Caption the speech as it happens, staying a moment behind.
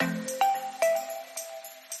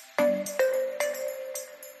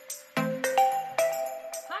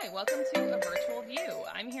welcome to A Virtual View.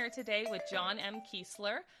 I'm here today with John M.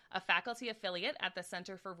 Keesler, a faculty affiliate at the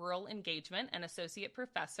Center for Rural Engagement and associate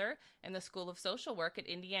professor in the School of Social Work at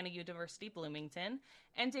Indiana University Bloomington,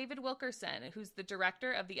 and David Wilkerson, who's the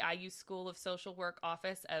director of the IU School of Social Work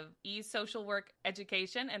Office of E-Social Work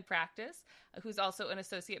Education and Practice, who's also an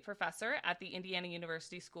associate professor at the Indiana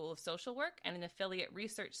University School of Social Work and an affiliate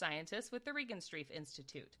research scientist with the Regenstrief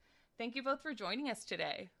Institute. Thank you both for joining us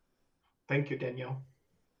today. Thank you, Danielle.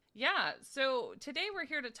 Yeah, so today we're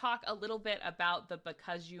here to talk a little bit about the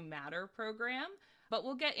Because You Matter program, but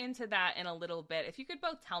we'll get into that in a little bit. If you could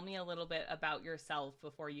both tell me a little bit about yourself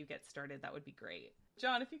before you get started, that would be great.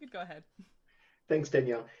 John, if you could go ahead. Thanks,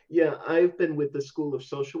 Danielle. Yeah, I've been with the School of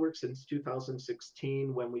Social Work since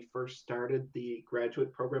 2016 when we first started the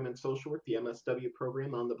graduate program in social work, the MSW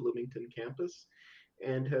program on the Bloomington campus,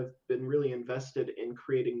 and have been really invested in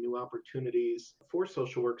creating new opportunities for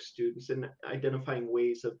social work students and identifying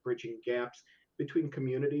ways of bridging gaps between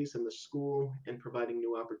communities and the school and providing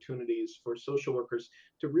new opportunities for social workers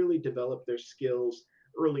to really develop their skills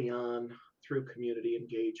early on through community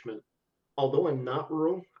engagement. Although I'm not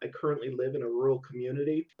rural, I currently live in a rural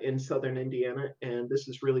community in southern Indiana, and this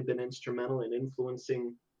has really been instrumental in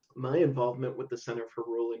influencing my involvement with the Center for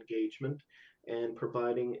Rural Engagement and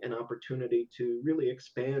providing an opportunity to really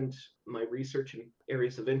expand my research in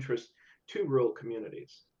areas of interest to rural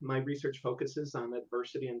communities. My research focuses on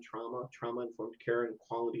adversity and trauma, trauma-informed care, and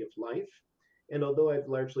quality of life. And although I've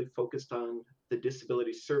largely focused on the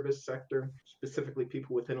disability service sector, specifically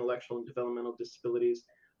people with intellectual and developmental disabilities,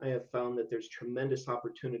 I have found that there's tremendous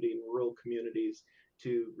opportunity in rural communities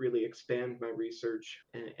to really expand my research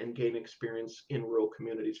and gain experience in rural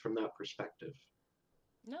communities from that perspective.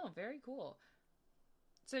 No, very cool.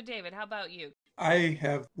 So David, how about you? I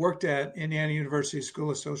have worked at Indiana University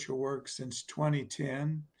School of Social Work since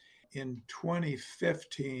 2010. In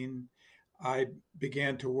 2015, I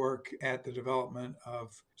began to work at the development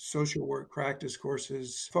of social work practice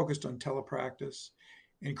courses focused on telepractice.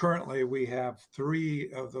 And currently we have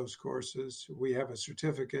 3 of those courses. We have a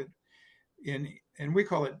certificate and we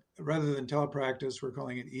call it, rather than telepractice, we're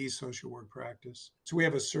calling it e-social work practice. So we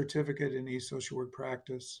have a certificate in e-social work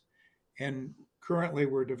practice. And currently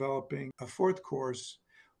we're developing a 4th course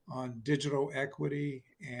on digital equity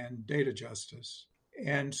and data justice.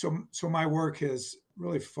 And so my work has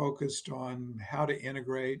really focused on how to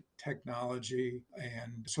integrate technology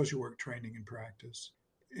and social work training and practice.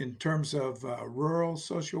 In terms of rural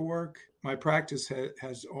social work, my practice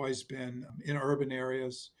has always been in urban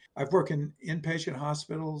areas. I've worked in inpatient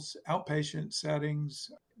hospitals, outpatient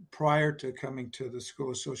settings prior to coming to the School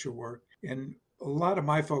of Social Work. And a lot of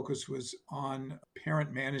my focus was on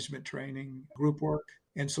parent management training, group work.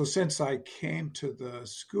 And so since I came to the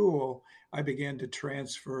school, I began to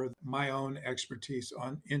transfer my own expertise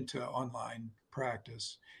into online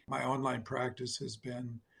practice. My online practice has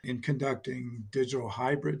been in conducting digital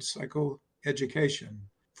hybrid psychoeducation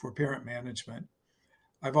for parent management.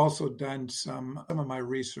 I've also done some of my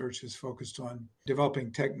research is focused on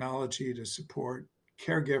developing technology to support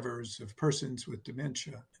caregivers of persons with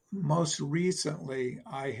dementia. Most recently,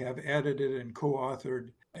 I have edited and co-authored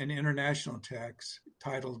an international text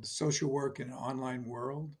titled Social Work in an Online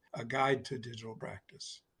World, A Guide to Digital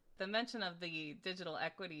Practice. The mention of the digital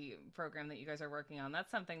equity program that you guys are working on,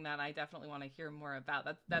 that's something that I definitely want to hear more about.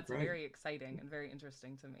 That's Right. Very exciting and very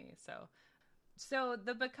interesting to me. So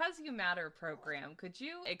the Because You Matter program, could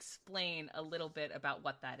you explain a little bit about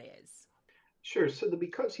what that is? Sure. So the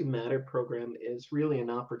Because You Matter program is really an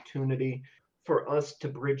opportunity for us to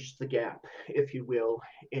bridge the gap, if you will,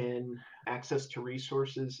 in access to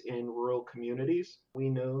resources in rural communities. We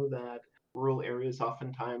know that rural areas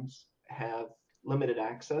oftentimes have limited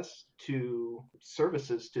access to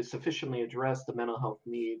services to sufficiently address the mental health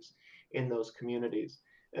needs in those communities.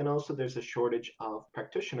 And also there's a shortage of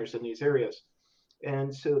practitioners in these areas.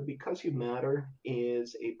 And so Because You Matter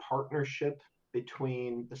is a partnership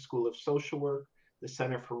between the School of Social Work, the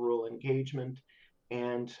Center for Rural Engagement,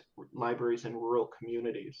 and libraries in rural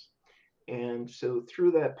communities. And so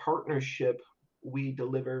through that partnership, we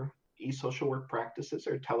deliver e-social work practices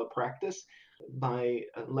or telepractice by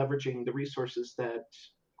leveraging the resources that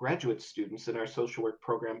graduate students in our social work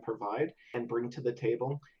program provide and bring to the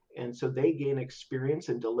table. And so they gain experience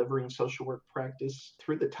in delivering social work practice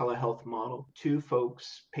through the telehealth model to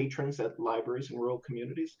folks, patrons at libraries in rural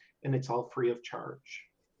communities, and it's all free of charge.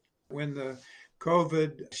 When the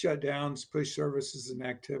COVID shutdowns pushed services and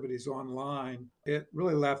activities online, it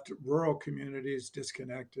really left rural communities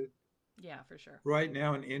disconnected. Yeah, for sure. Right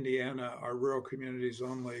now in Indiana, our rural communities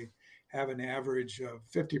only have an average of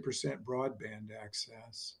 50% broadband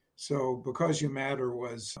access. So Because You Matter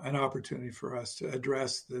was an opportunity for us to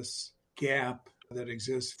address this gap that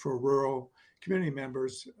exists for rural community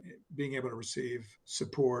members being able to receive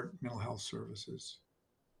support, mental health services.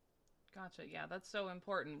 Gotcha. Yeah, that's so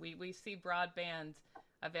important. We see broadband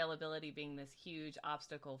availability being this huge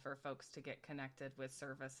obstacle for folks to get connected with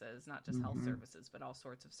services, not just health services, but all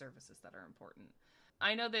sorts of services that are important.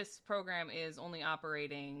 I know this program is only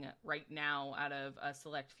operating right now out of a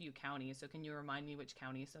select few counties. So can you remind me which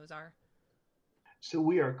counties those are? So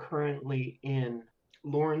we are currently in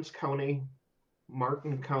Lawrence County,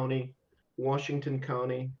 Martin County, Washington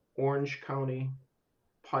County, Orange County,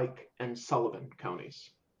 Pike, and Sullivan counties.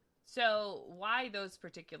 So why those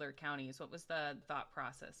particular counties? What was the thought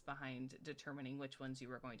process behind determining which ones you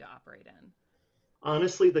were going to operate in?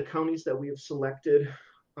 Honestly, the counties that we have selected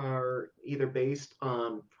are either based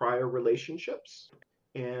on prior relationships.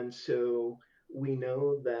 And so we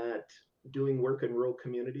know that doing work in rural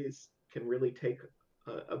communities can really take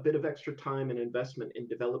a bit of extra time and investment in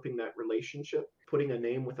developing that relationship. Putting a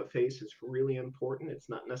name with a face is really important. It's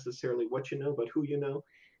not necessarily what you know, but who you know.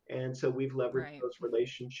 And so we've leveraged Right. those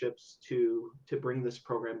relationships to bring this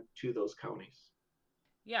program to those counties.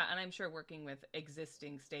 Yeah, and I'm sure working with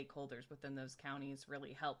existing stakeholders within those counties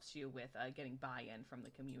really helps you with getting buy-in from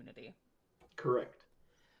the community. Correct.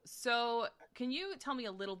 So, can you tell me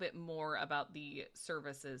a little bit more about the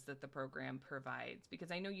services that the program provides?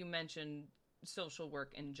 Because I know you mentioned social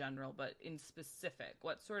work in general, but in specific,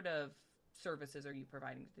 what sort of services are you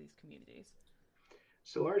providing to these communities?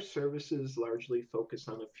 So our services largely focus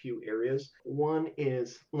on a few areas. One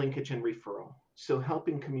is linkage and referral. So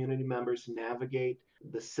helping community members navigate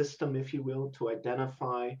the system, if you will, to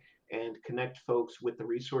identify and connect folks with the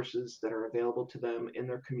resources that are available to them in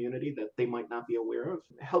their community that they might not be aware of.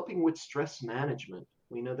 Helping with stress management.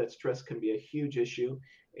 We know that stress can be a huge issue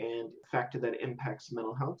and a factor that impacts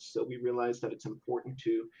mental health. So we realize that it's important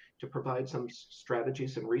to provide some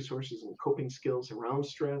strategies and resources and coping skills around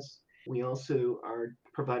stress. We also are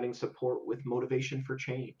providing support with motivation for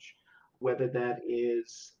change, whether that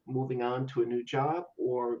is moving on to a new job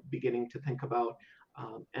or beginning to think about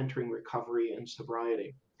entering recovery and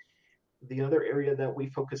sobriety. The other area that we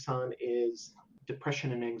focus on is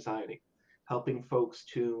depression and anxiety, helping folks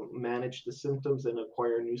to manage the symptoms and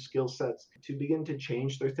acquire new skill sets, to begin to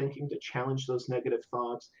change their thinking, to challenge those negative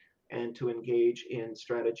thoughts, and to engage in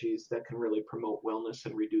strategies that can really promote wellness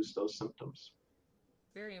and reduce those symptoms.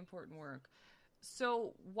 Very important work.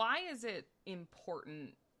 So, why is it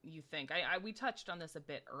important, you think? We touched on this a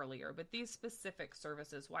bit earlier, but these specific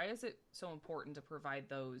services, why is it so important to provide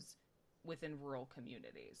those within rural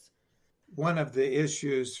communities? One of the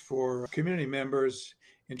issues for community members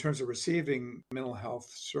in terms of receiving mental health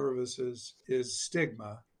services is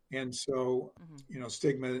stigma. And so,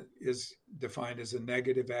 stigma is defined as a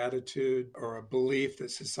negative attitude or a belief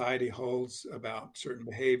that society holds about certain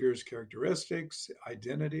behaviors, characteristics,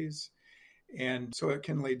 identities. And so it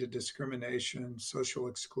can lead to discrimination, social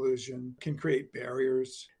exclusion, can create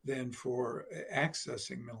barriers then for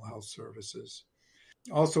accessing mental health services.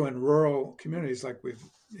 Also, in rural communities, like we've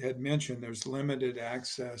had mentioned, there's limited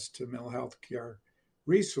access to mental health care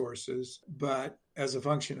resources, but as a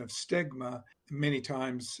function of stigma, many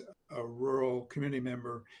times a rural community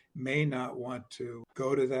member may not want to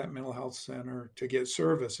go to that mental health center to get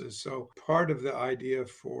services. So part of the idea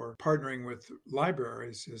for partnering with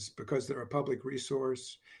libraries is because they're a public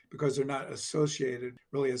resource, because they're not associated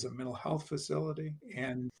really as a mental health facility,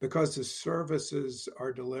 and because the services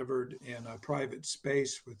are delivered in a private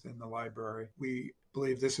space within the library. We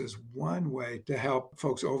believe this is one way to help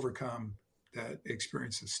folks overcome that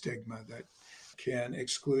experience of stigma that can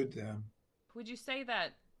exclude them. Would you say that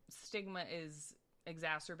stigma is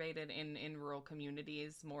exacerbated in rural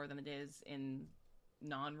communities more than it is in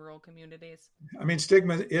non-rural communities? I mean,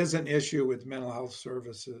 stigma is an issue with mental health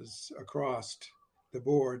services across the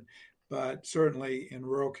board, but certainly in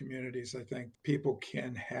rural communities, I think people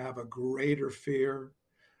can have a greater fear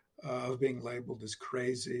of being labeled as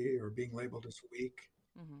crazy or being labeled as weak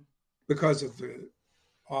because of the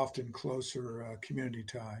often closer community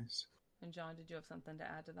ties. And John, did you have something to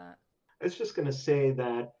add to that? I was just going to say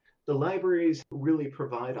that the libraries really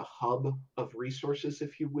provide a hub of resources,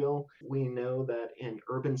 if you will. We know that in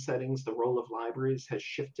urban settings, the role of libraries has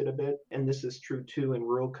shifted a bit, and this is true too in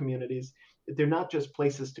rural communities. They're not just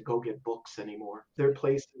places to go get books anymore. They're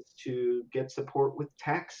places to get support with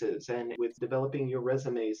taxes and with developing your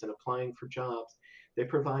resumes and applying for jobs. They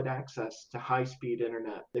provide access to high-speed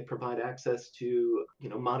internet. They provide access to,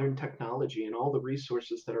 modern technology and all the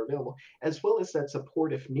resources that are available, as well as that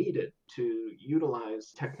support if needed to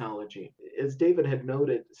utilize technology. as David had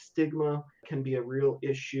noted, stigma can be a real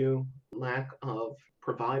issue, lack of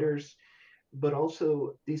providers, but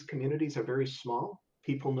also these communities are very small.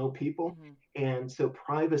 People know people. Mm-hmm. And so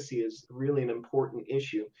privacy is really an important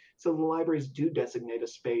issue. So the libraries do designate a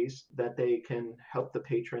space that they can help the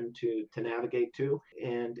patron to navigate to.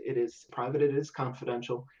 And it is private, it is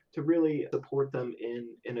confidential, to really support them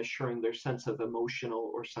in assuring their sense of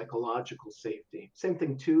emotional or psychological safety. Same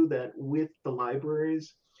thing too, that with the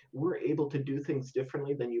libraries, we're able to do things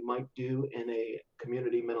differently than you might do in a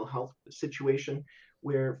community mental health situation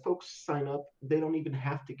where folks sign up, they don't even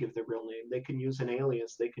have to give their real name. They can use an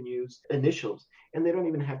alias, they can use initials, and they don't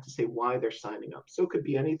even have to say why they're signing up. So it could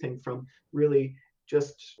be anything from really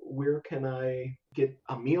just where can I get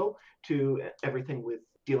a meal to everything with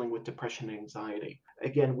dealing with depression and anxiety.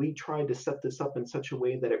 Again, we try to set this up in such a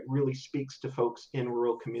way that it really speaks to folks in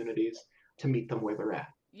rural communities to meet them where they're at.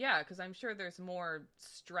 Yeah, because I'm sure there's more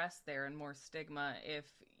stress there and more stigma if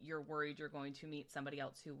you're worried you're going to meet somebody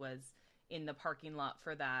else who was in the parking lot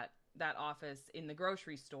for that office in the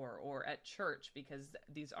grocery store or at church, because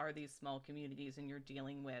these are these small communities and you're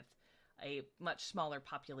dealing with a much smaller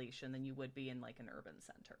population than you would be in like an urban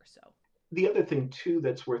center. So the other thing too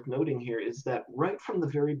that's worth noting here is that right from the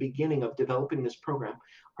very beginning of developing this program,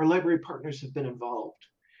 our library partners have been involved.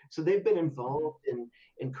 So they've been involved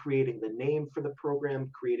in creating the name for the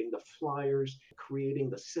program, creating the flyers, creating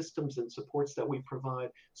the systems and supports that we provide.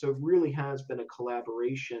 So it really has been a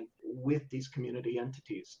collaboration with these community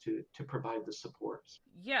entities to provide the supports.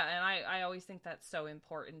 yeah, and I always think that's so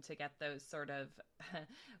important to get those sort of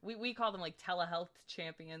we call them like telehealth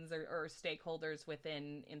champions or stakeholders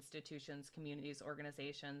within institutions, communities,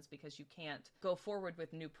 organizations, because you can't go forward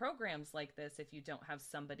with new programs like this if you don't have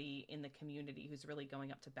somebody in the community who's really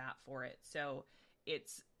going up to bat for it. So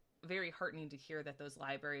it's very heartening to hear that those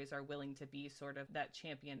libraries are willing to be sort of that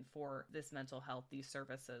champion for this mental health, these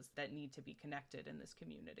services that need to be connected in this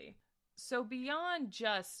community. So beyond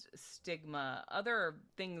just stigma, other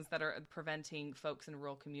things that are preventing folks in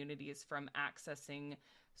rural communities from accessing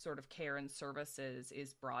sort of care and services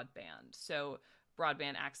is broadband. So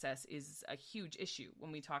broadband access is a huge issue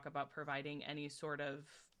when we talk about providing any sort of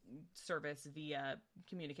service via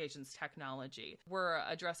communications technology. We're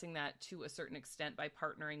addressing that to a certain extent by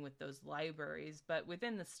partnering with those libraries, but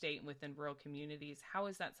within the state and within rural communities, how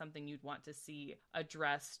is that something you'd want to see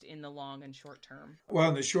addressed in the long and short term? Well,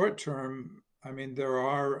 in the short term, I mean, there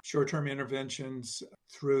are short-term interventions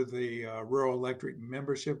through the rural electric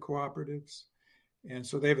membership cooperatives. And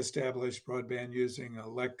so they've established broadband using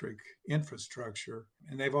electric infrastructure,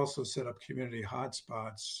 and they've also set up community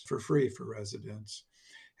hotspots for free for residents.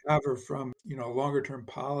 However, from a longer-term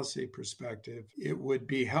policy perspective, it would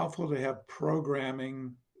be helpful to have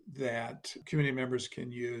programming that community members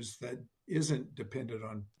can use that isn't dependent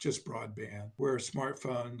on just broadband, where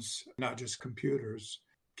smartphones, not just computers,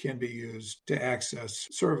 can be used to access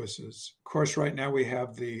services. Of course, right now we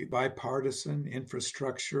have the bipartisan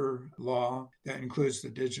infrastructure law that includes the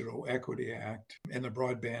Digital Equity Act, and the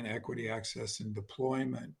Broadband Equity Access and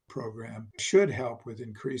Deployment Program should help with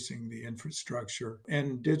increasing the infrastructure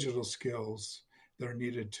and digital skills that are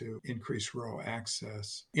needed to increase rural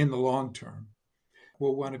access in the long term.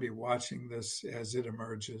 We'll want to be watching this as it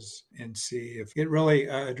emerges and see if it really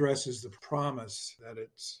addresses the promise that it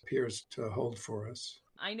appears to hold for us.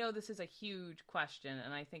 I know this is a huge question,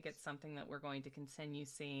 and I think it's something that we're going to continue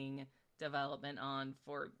seeing development on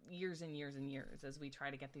for years and years and years as we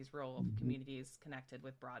try to get these rural communities connected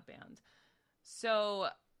with broadband. So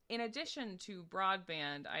in addition to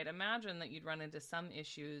broadband, I'd imagine that you'd run into some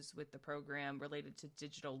issues with the program related to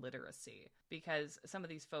digital literacy, because some of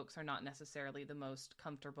these folks are not necessarily the most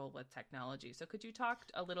comfortable with technology. So could you talk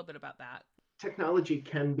a little bit about that? Technology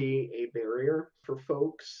can be a barrier for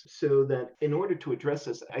folks, so that in order to address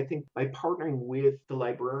this, I think by partnering with the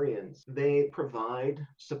librarians, they provide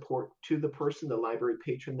support to the person, the library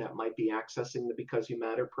patron that might be accessing the Because You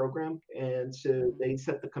Matter program. And so they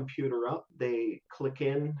set the computer up, they click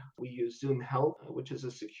in. We use Zoom Health, which is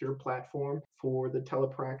a secure platform for the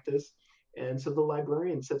telepractice. And so the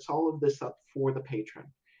librarian sets all of this up for the patron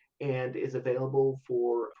and is available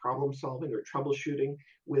for problem solving or troubleshooting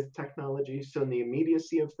with technology. So in the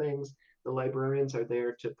immediacy of things, the librarians are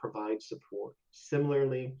there to provide support.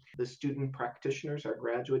 Similarly, the student practitioners, our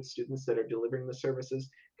graduate students that are delivering the services,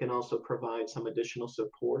 can also provide some additional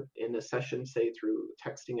support in a session, say through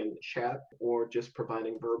texting and chat, or just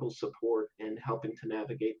providing verbal support and helping to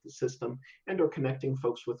navigate the system, and or connecting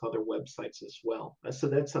folks with other websites as well. So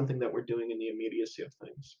that's something that we're doing in the immediacy of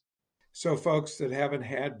things. So folks that haven't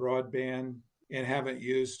had broadband and haven't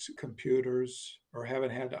used computers or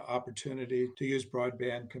haven't had the opportunity to use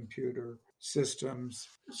broadband computer systems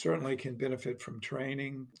certainly can benefit from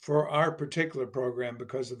training. For our particular program,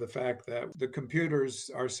 because of the fact that the computers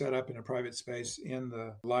are set up in a private space in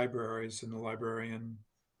the libraries and the librarian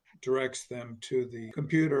directs them to the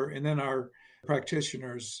computer, and then our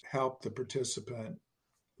practitioners help the participant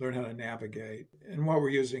learn how to navigate. And what we're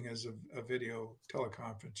using is a video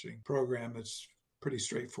teleconferencing program that's pretty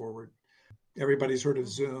straightforward. Everybody's heard of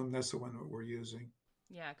Zoom. That's the one that we're using.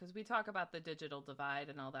 Yeah, because we talk about the digital divide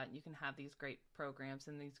and all that. And you can have these great programs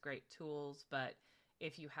and these great tools, but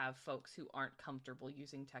if you have folks who aren't comfortable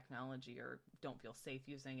using technology or don't feel safe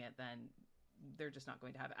using it, then they're just not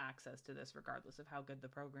going to have access to this regardless of how good the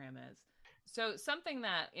program is. So something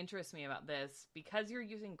that interests me about this, because you're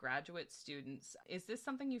using graduate students, is this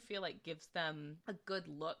something you feel like gives them a good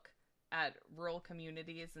look at rural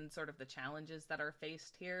communities and sort of the challenges that are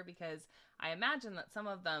faced here? Because I imagine that some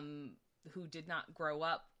of them who did not grow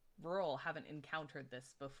up rural haven't encountered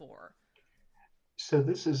this before. So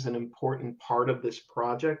this is an important part of this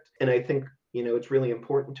project. And I think, it's really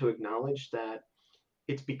important to acknowledge that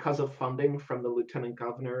it's because of funding from the Lieutenant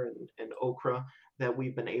Governor and Okra that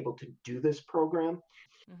we've been able to do this program.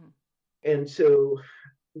 Mm-hmm. And so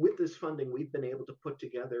with this funding, we've been able to put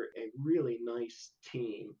together a really nice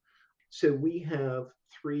team. So we have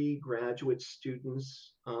 3 graduate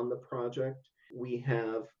students on the project. We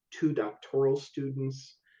have 2 doctoral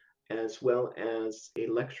students, as well as a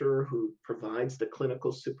lecturer who provides the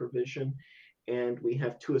clinical supervision. And we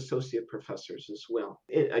have 2 associate professors as well,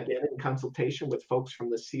 again, in consultation with folks from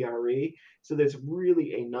the CRE. So there's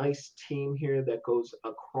really a nice team here that goes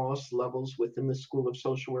across levels within the School of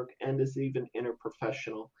Social Work and is even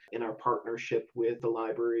interprofessional in our partnership with the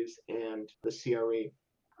libraries and the CRE.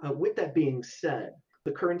 With that being said,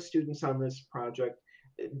 the current students on this project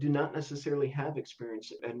do not necessarily have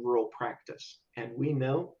experience in rural practice. And we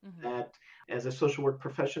know that as a social work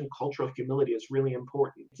profession, cultural humility is really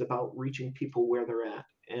important. It's about reaching people where they're at.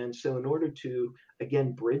 And so in order to,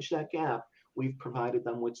 again, bridge that gap, we've provided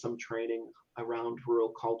them with some training around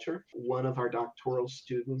rural culture. One of our doctoral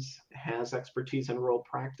students has expertise in rural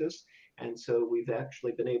practice. And so we've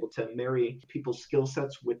actually been able to marry people's skill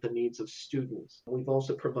sets with the needs of students. We've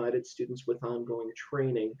also provided students with ongoing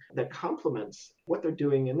training that complements what they're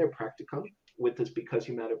doing in their practicum with this Because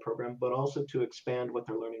You Matter program, but also to expand what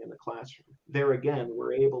they're learning in the classroom. There again,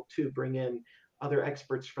 we're able to bring in other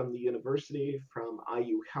experts from the university, from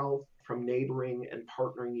IU Health, from neighboring and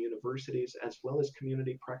partnering universities, as well as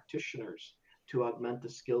community practitioners to augment the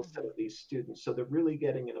skill set of these students. So they're really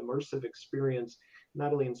getting an immersive experience,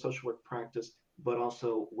 not only in social work practice, but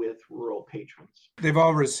also with rural patrons. They've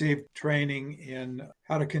all received training in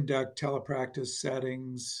how to conduct telepractice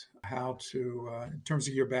settings, how to, in terms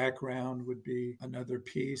of your background, would be another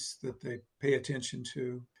piece that they pay attention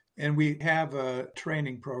to. And we have a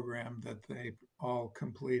training program that they all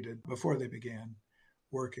completed before they began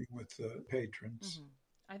working with the patrons. Mm-hmm.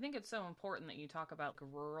 I think it's so important that you talk about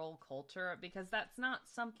rural culture, because that's not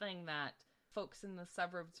something that folks in the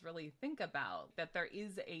suburbs really think about, that there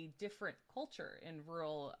is a different culture in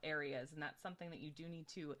rural areas. And that's something that you do need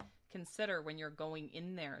to consider when you're going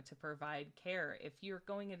in there to provide care. If you're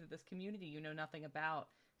going into this community you know nothing about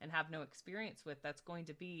and have no experience with, that's going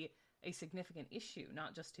to be a significant issue,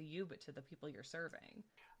 not just to you, but to the people you're serving.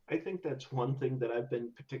 I think that's one thing that I've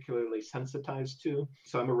been particularly sensitized to.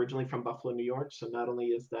 So I'm originally from Buffalo, New York. So not only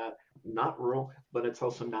is that not rural, but it's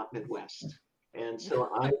also not Midwest. And so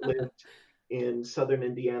I lived in Southern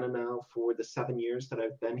Indiana now for the 7 years that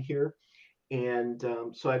I've been here. And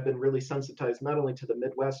so I've been really sensitized not only to the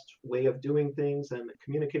Midwest way of doing things and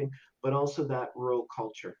communicating, but also that rural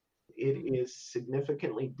culture. It is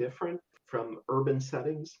significantly different from urban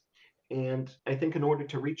settings. And I think in order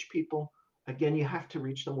to reach people, again, you have to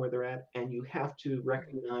reach them where they're at, and you have to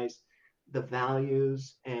recognize the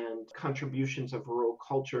values and contributions of rural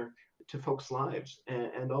culture to folks' lives.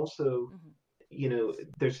 And also,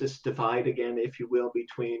 there's this divide again, if you will,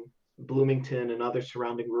 between Bloomington and other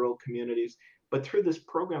surrounding rural communities. But through this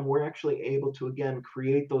program, we're actually able to, again,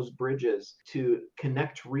 create those bridges to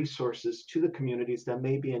connect resources to the communities that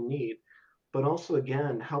may be in need, but also,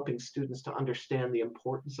 again, helping students to understand the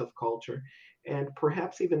importance of culture and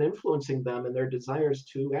perhaps even influencing them in their desires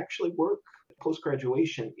to actually work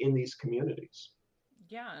post-graduation in these communities.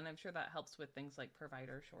 Yeah, and I'm sure that helps with things like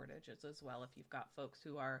provider shortages as well, if you've got folks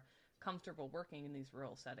who are comfortable working in these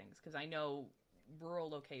rural settings, because I know rural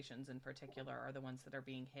locations in particular are the ones that are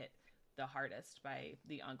being hit the hardest by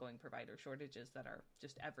the ongoing provider shortages that are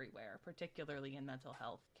just everywhere, particularly in mental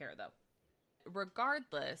health care, though.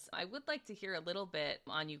 Regardless, I would like to hear a little bit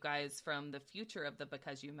on you guys from the future of the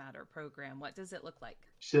Because You Matter program. What does it look like?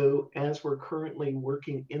 So, as we're currently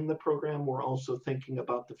working in the program, we're also thinking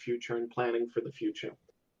about the future and planning for the future.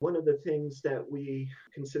 One of the things that we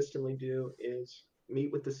consistently do is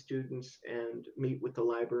meet with the students and meet with the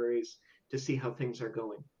libraries to see how things are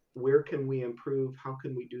going. Where can we improve? How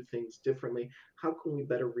can we do things differently? How can we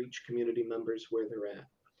better reach community members where they're at?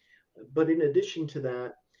 But in addition to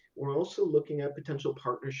that, we're also looking at potential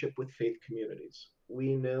partnership with faith communities.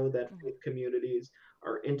 We know that faith communities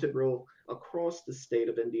are integral across the state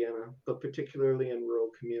of Indiana, but particularly in rural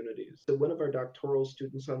communities. So, one of our doctoral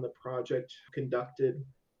students on the project conducted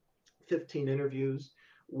 15 interviews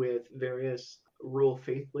with various rural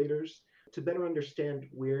faith leaders to better understand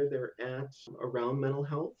where they're at around mental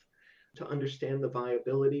health, to understand the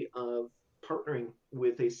viability of partnering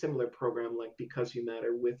with a similar program like Because You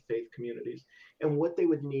Matter with faith communities and what they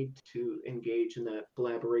would need to engage in that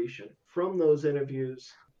collaboration. From those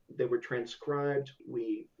interviews, they were transcribed,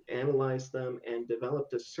 we analyzed them, and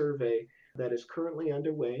developed a survey that is currently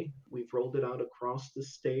underway. We've rolled it out across the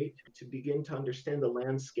state to begin to understand the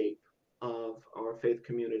landscape of our faith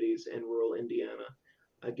communities in rural Indiana.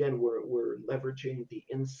 Again, we're leveraging the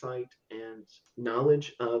insight and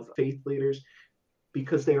knowledge of faith leaders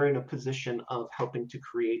because they are in a position of helping to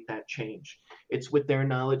create that change. It's with their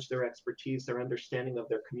knowledge, their expertise, their understanding of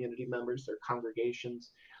their community members, their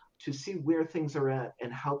congregations, to see where things are at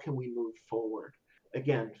and how can we move forward.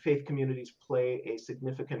 Again, faith communities play a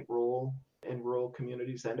significant role in rural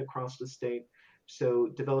communities and across the state. So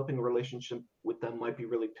developing a relationship with them might be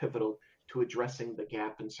really pivotal to addressing the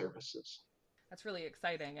gap in services. That's really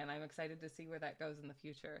exciting, and I'm excited to see where that goes in the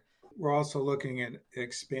future. We're also looking at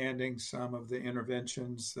expanding some of the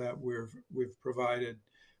interventions that we've provided.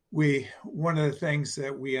 One of the things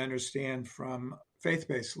that we understand from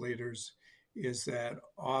faith-based leaders is that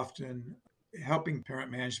often helping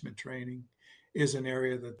parent management training is an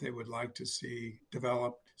area that they would like to see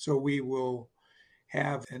developed. So we will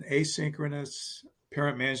have an asynchronous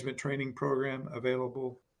parent management training program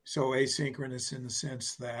available. So asynchronous in the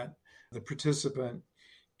sense that the participant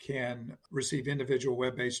can receive individual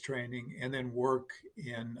web-based training and then work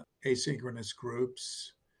in asynchronous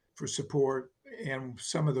groups for support. And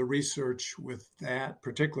some of the research with that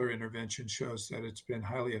particular intervention shows that it's been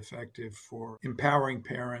highly effective for empowering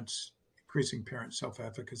parents, increasing parent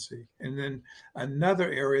self-efficacy. And then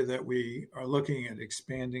another area that we are looking at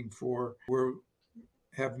expanding for, we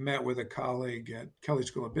have met with a colleague at Kelley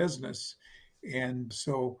School of Business. And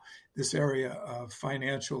so this area of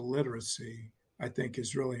financial literacy, I think,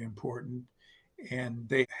 is really important. And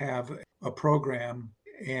they have a program,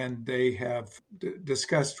 and they have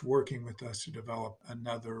discussed working with us to develop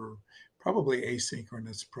another, probably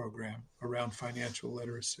asynchronous program around financial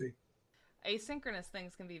literacy. Asynchronous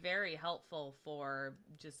things can be very helpful for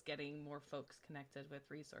just getting more folks connected with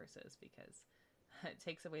resources because it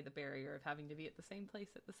takes away the barrier of having to be at the same place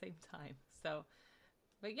at the same time. So,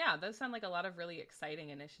 but yeah, those sound like a lot of really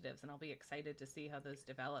exciting initiatives, and I'll be excited to see how those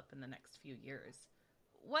develop in the next few years.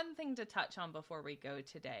 One thing to touch on before we go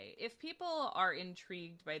today, if people are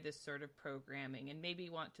intrigued by this sort of programming and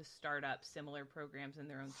maybe want to start up similar programs in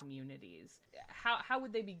their own communities, how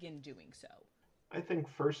would they begin doing so? I think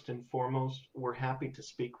first and foremost, we're happy to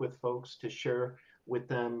speak with folks, to share with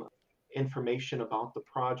them information about the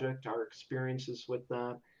project, our experiences with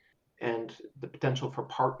that, and the potential for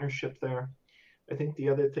partnership there. I think the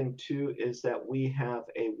other thing too is that we have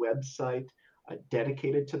a website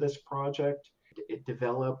dedicated to this project. It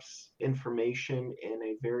develops information in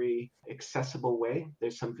a very accessible way.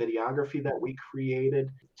 There's some videography that we created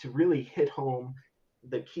to really hit home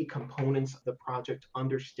the key components of the project,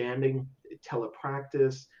 understanding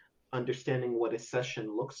telepractice, understanding what a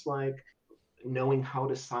session looks like, knowing how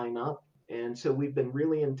to sign up. And so we've been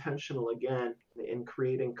really intentional again in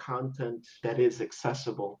creating content that is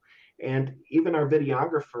accessible. And even our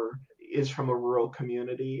videographer is from a rural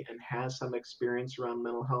community and has some experience around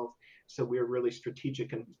mental health. So we're really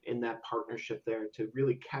strategic in that partnership there to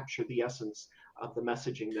really capture the essence of the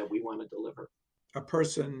messaging that we want to deliver. A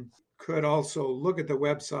person could also look at the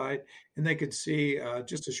website and they could see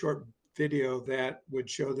just a short video that would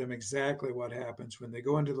show them exactly what happens when they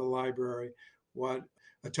go into the library, what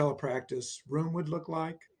a telepractice room would look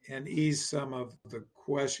like, and ease some of the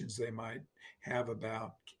questions they might have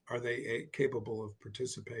about are they capable of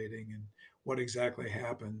participating and what exactly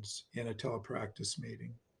happens in a telepractice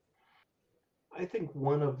meeting. I think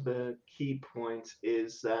one of the key points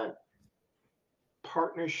is that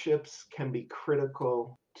partnerships can be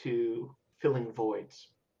critical to filling voids.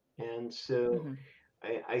 And so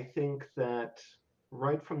I think that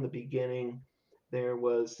right from the beginning, There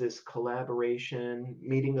was this collaboration,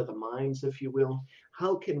 meeting of the minds, if you will.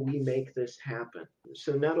 How can we make this happen?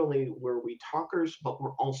 So not only were we talkers, but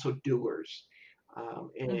we're also doers. Hmm.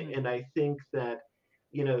 And I think that,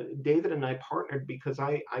 David and I partnered because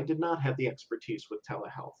I did not have the expertise with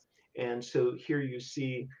telehealth. And so here you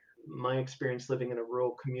see my experience living in a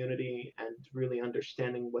rural community and really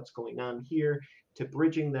understanding what's going on here, to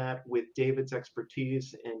bridging that with David's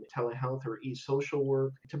expertise in telehealth or e-social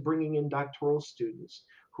work, to bringing in doctoral students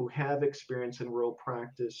who have experience in rural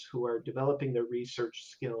practice, who are developing their research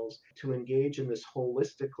skills to engage in this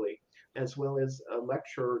holistically, as well as a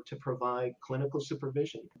lecturer to provide clinical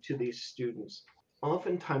supervision to these students.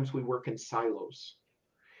 Oftentimes we work in silos.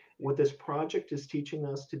 What this project is teaching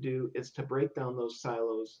us to do is to break down those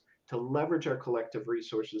silos, to leverage our collective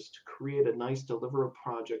resources to create a nice deliverable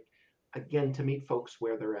project, again, to meet folks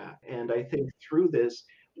where they're at. And I think through this,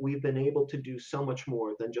 we've been able to do so much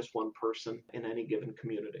more than just one person in any given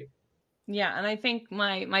community. Yeah, and I think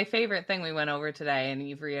my favorite thing we went over today, and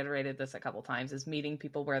you've reiterated this a couple times, is meeting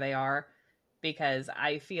people where they are, because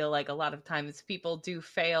I feel like a lot of times people do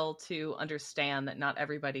fail to understand that not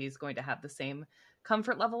everybody is going to have the same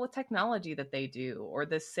comfort level with technology that they do, or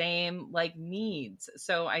the same like needs.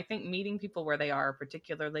 So I think meeting people where they are,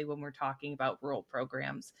 particularly when we're talking about rural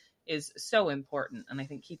programs, is so important. And I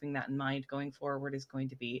think keeping that in mind going forward is going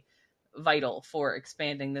to be vital for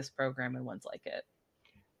expanding this program and ones like it.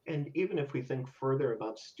 And even if we think further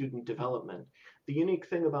about student development, the unique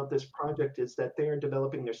thing about this project is that they are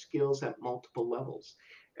developing their skills at multiple levels.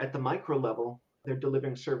 At the micro level, they're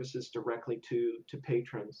delivering services directly to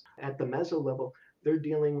patrons. At the meso level, they're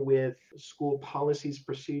dealing with school policies,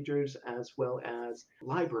 procedures, as well as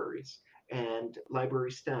libraries and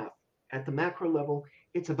library staff. At the macro level,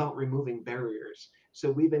 it's about removing barriers.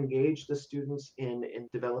 So we've engaged the students in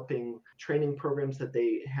developing training programs that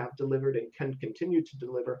they have delivered and can continue to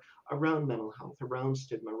deliver around mental health, around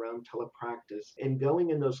stigma, around telepractice, and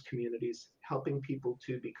going in those communities, helping people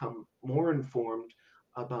to become more informed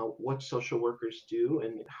about what social workers do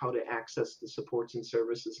and how to access the supports and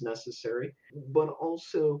services necessary, but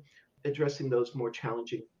also addressing those more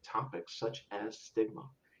challenging topics such as stigma.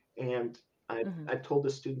 And Mm-hmm. I've told the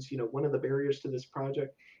students, one of the barriers to this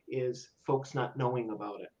project is folks not knowing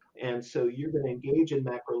about it. And so you're going to engage in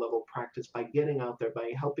macro level practice by getting out there,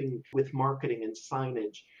 by helping with marketing and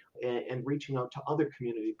signage, and reaching out to other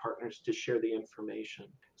community partners to share the information.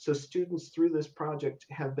 So students through this project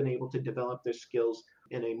have been able to develop their skills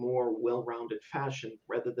in a more well-rounded fashion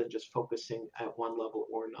rather than just focusing at one level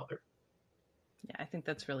or another. Yeah, I think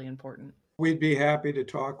that's really important. We'd be happy to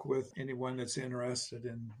talk with anyone that's interested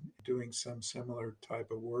in doing some similar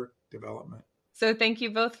type of work development. So thank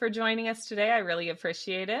you both for joining us today. I really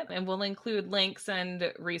appreciate it. And we'll include links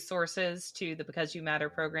and resources to the Because You Matter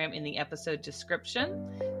program in the episode description,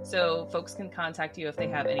 so folks can contact you if they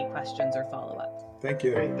have any questions or follow-up. Thank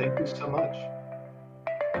you. Great. Thank you so much.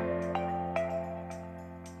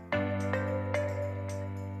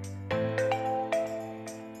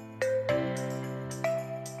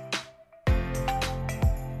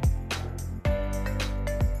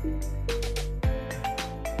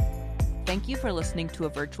 Thank you for listening to A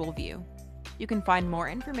Virtual View. You can find more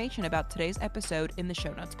information about today's episode in the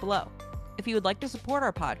show notes below. If you would like to support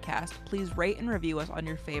our podcast, please rate and review us on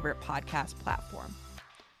your favorite podcast platform.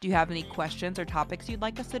 Do you have any questions or topics you'd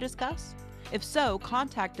like us to discuss? If so,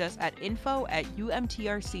 contact us at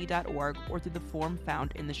info@umtrc.org or through the form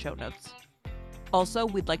found in the show notes. Also,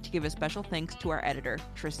 we'd like to give a special thanks to our editor,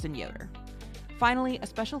 Tristan Yoder. Finally, a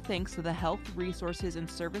special thanks to the Health Resources and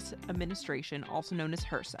Service Administration, also known as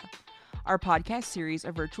HRSA. Our podcast series,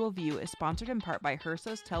 A Virtual View, is sponsored in part by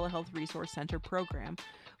HRSA's Telehealth Resource Center program,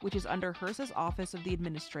 which is under HRSA's Office of the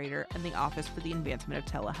Administrator and the Office for the Advancement of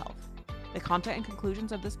Telehealth. The content and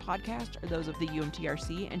conclusions of this podcast are those of the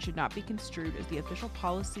UMTRC and should not be construed as the official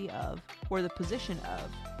policy of or the position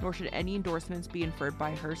of, nor should any endorsements be inferred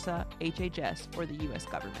by HRSA, HHS, or the U.S.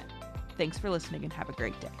 government. Thanks for listening and have a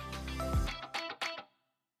great day.